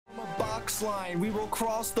box line. We will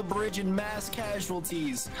cross the bridge in mass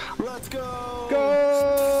casualties. Let's go!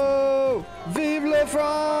 Go! Vive la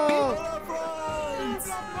France! Vive la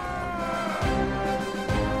France!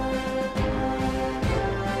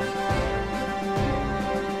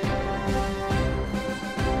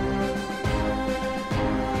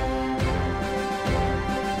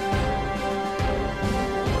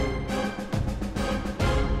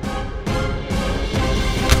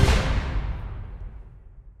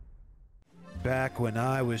 Back when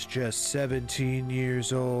I was just 17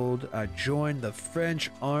 years old, I joined the French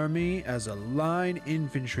army as a line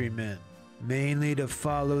infantryman, mainly to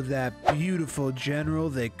follow that beautiful general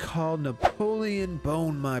they called Napoleon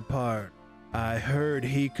Bonaparte. I heard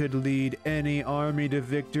he could lead any army to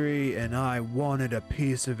victory, and I wanted a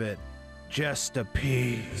piece of it. Just a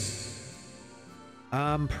piece.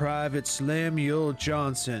 I'm Private Slamuel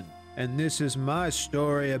Johnson, and this is my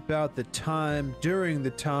story about during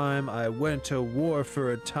the time I went to war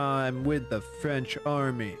for a time with the French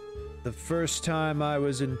army. The first time I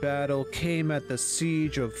was in battle came at the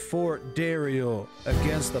siege of Fort Dariol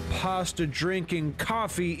against the pasta-drinking,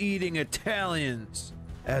 coffee-eating Italians.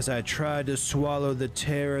 As I tried to swallow the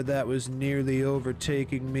terror that was nearly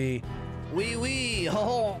overtaking me, oui,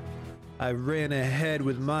 ho! I ran ahead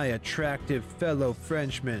with my attractive fellow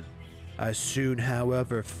Frenchman. I soon,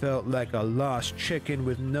 however, felt like a lost chicken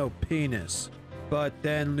with no penis. But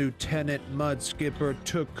then Lieutenant Mudskipper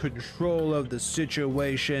took control of the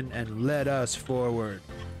situation and led us forward.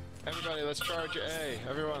 Everybody, let's charge A.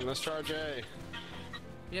 Everyone, let's charge A.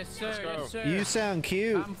 Yes, sir. Yes, sir. You sound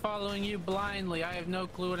cute. I'm following you blindly. I have no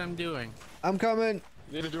clue what I'm doing. I'm coming.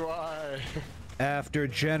 Neither do I. After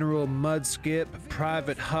General Mudskip,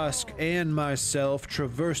 Private Husk, and myself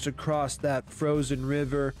traversed across that frozen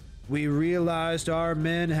river, we realized our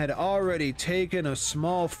men had already taken a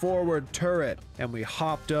small forward turret, and we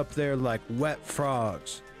hopped up there like wet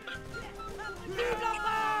frogs.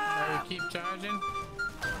 Keep charging.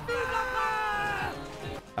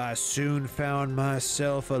 I soon found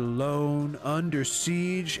myself alone, under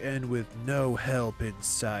siege, and with no help in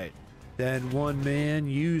sight. Then one man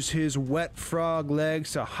used his wet frog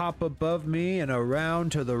legs to hop above me and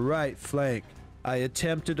around to the right flank. I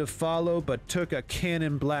attempted to follow, but took a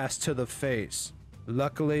cannon blast to the face.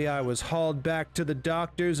 Luckily, I was hauled back to the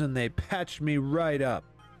doctors and they patched me right up.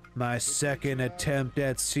 My second attempt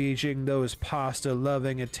at sieging those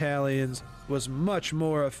pasta-loving Italians was much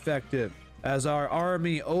more effective, as our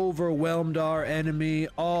army overwhelmed our enemy,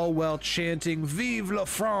 all while chanting "Vive la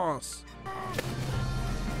France!"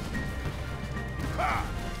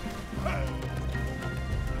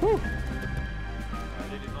 Whew.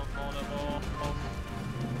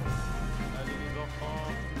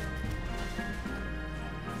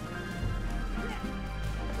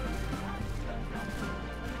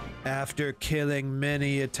 After killing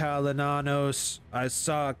many Italianos, I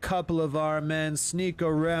saw a couple of our men sneak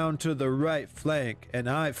around to the right flank, and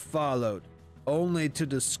I followed, only to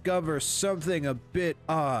discover something a bit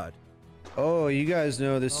odd. Oh, you guys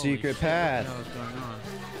know the secret path. What the hell is going on?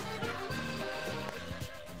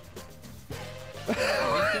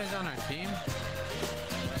 Are these guys on our team?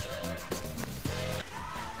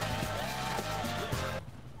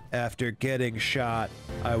 After getting shot,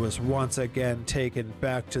 I was once again taken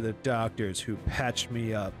back to the doctors, who patched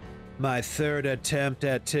me up. My third attempt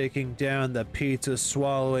at taking down the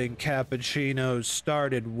pizza-swallowing cappuccinos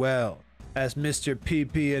started well, as Mr.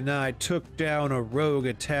 PP and I took down a rogue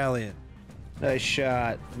Italian. Nice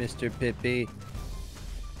shot, Mr. Pippi.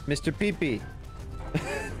 Mr. Pippi.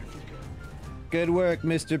 Good work,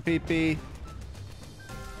 Mr. Pippi.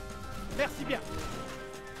 Merci bien.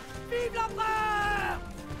 Vive la France!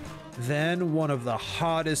 Then one of the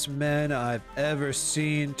hottest men I've ever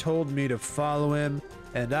seen told me to follow him,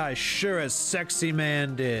 and I sure as sexy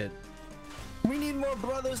man did. We need more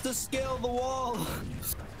brothers to scale the wall.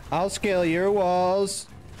 I'll scale your walls.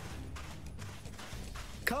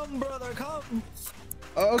 Come, brother, come.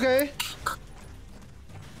 Okay.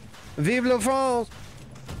 Vive la France!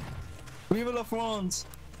 Vive la France.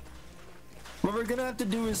 What we're gonna have to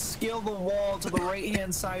do is scale the wall to the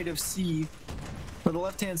right-hand side of C. Or the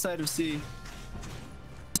left-hand side of C.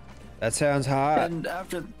 That sounds hot. And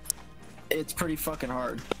after... It's pretty fucking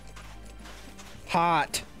hard.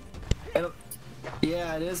 Hot.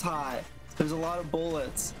 Yeah, it is hot. There's a lot of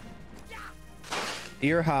bullets.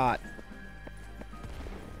 You're hot.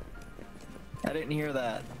 I didn't hear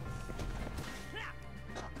that.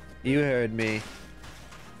 You heard me.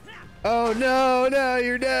 Oh no, no,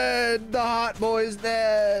 you're dead. The hot boy's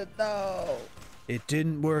dead. No. It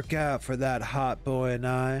didn't work out for that hot boy and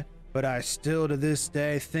I. but I still to this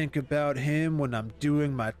day think about him when I'm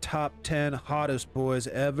doing my top 10 hottest boys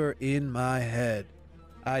ever in my head.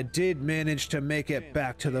 I did manage to make it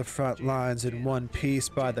back to the front lines in one piece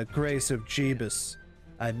by the grace of Jeebus.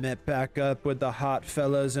 I met back up with the hot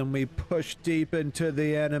fellas and we pushed deep into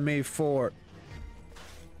the enemy fort.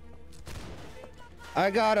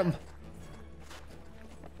 I got him.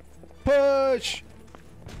 Push!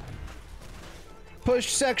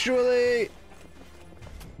 Push sexually!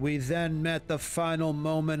 We then met the final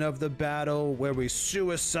moment of the battle where we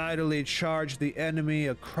suicidally charged the enemy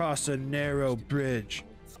across a narrow bridge.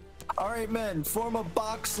 Alright men, form a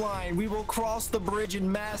box line. We will cross the bridge in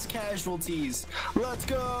mass casualties. Let's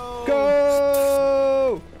go!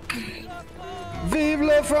 Go! Vive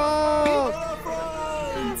la France!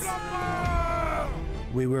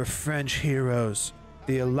 We were French heroes,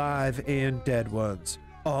 the alive and dead ones,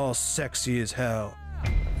 all sexy as hell.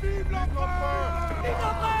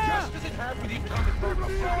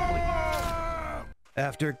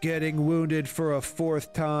 After getting wounded for a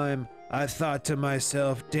fourth time, I thought to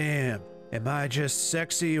myself, damn, am I just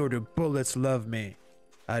sexy or do bullets love me?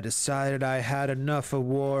 I decided I had enough of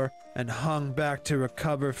war and hung back to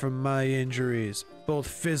recover from my injuries, both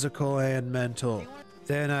physical and mental.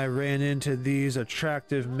 Then I ran into these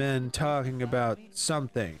attractive men talking about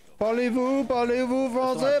something. Parlez-vous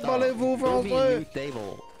français, parlez-vous français?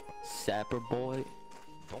 Sapper boy.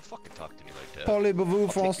 Don't fucking talk to me like that. Parlez-vous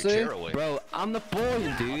français? Bro, I'm the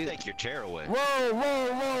boy, dude. I'll take your chair away.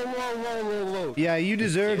 Whoa. Yeah, you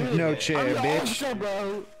deserve no chair, bitch. Officer,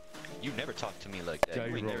 bro. You never talk to me like that.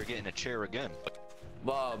 You ain't never getting a chair again.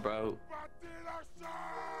 Wow, bro.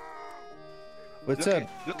 What's up?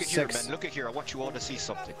 Look at here, man. Look at here. I want you all to see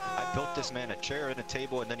something. I built this man a chair and a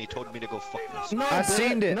table, and then he told me to go fuck myself. No, I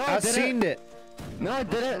seen it. I seen it. No, I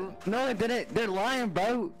didn't. No, I didn't. They're lying,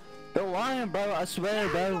 bro. They're lying, bro. I swear,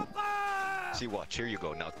 bro. See, watch. Here you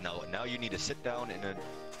go. Now you need to sit down and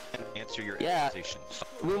answer your accusations.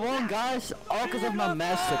 We won, guys, all because of my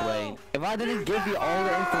master brain. If I didn't give you all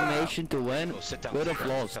the information to win, we'd have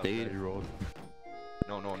lost, dude.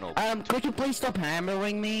 No. Could you please stop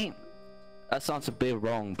hammering me? That sounds a bit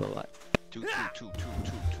wrong, but like... Two.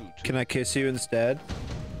 Can I kiss you instead?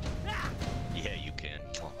 Yeah, you can.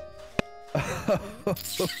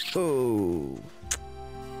 Oh.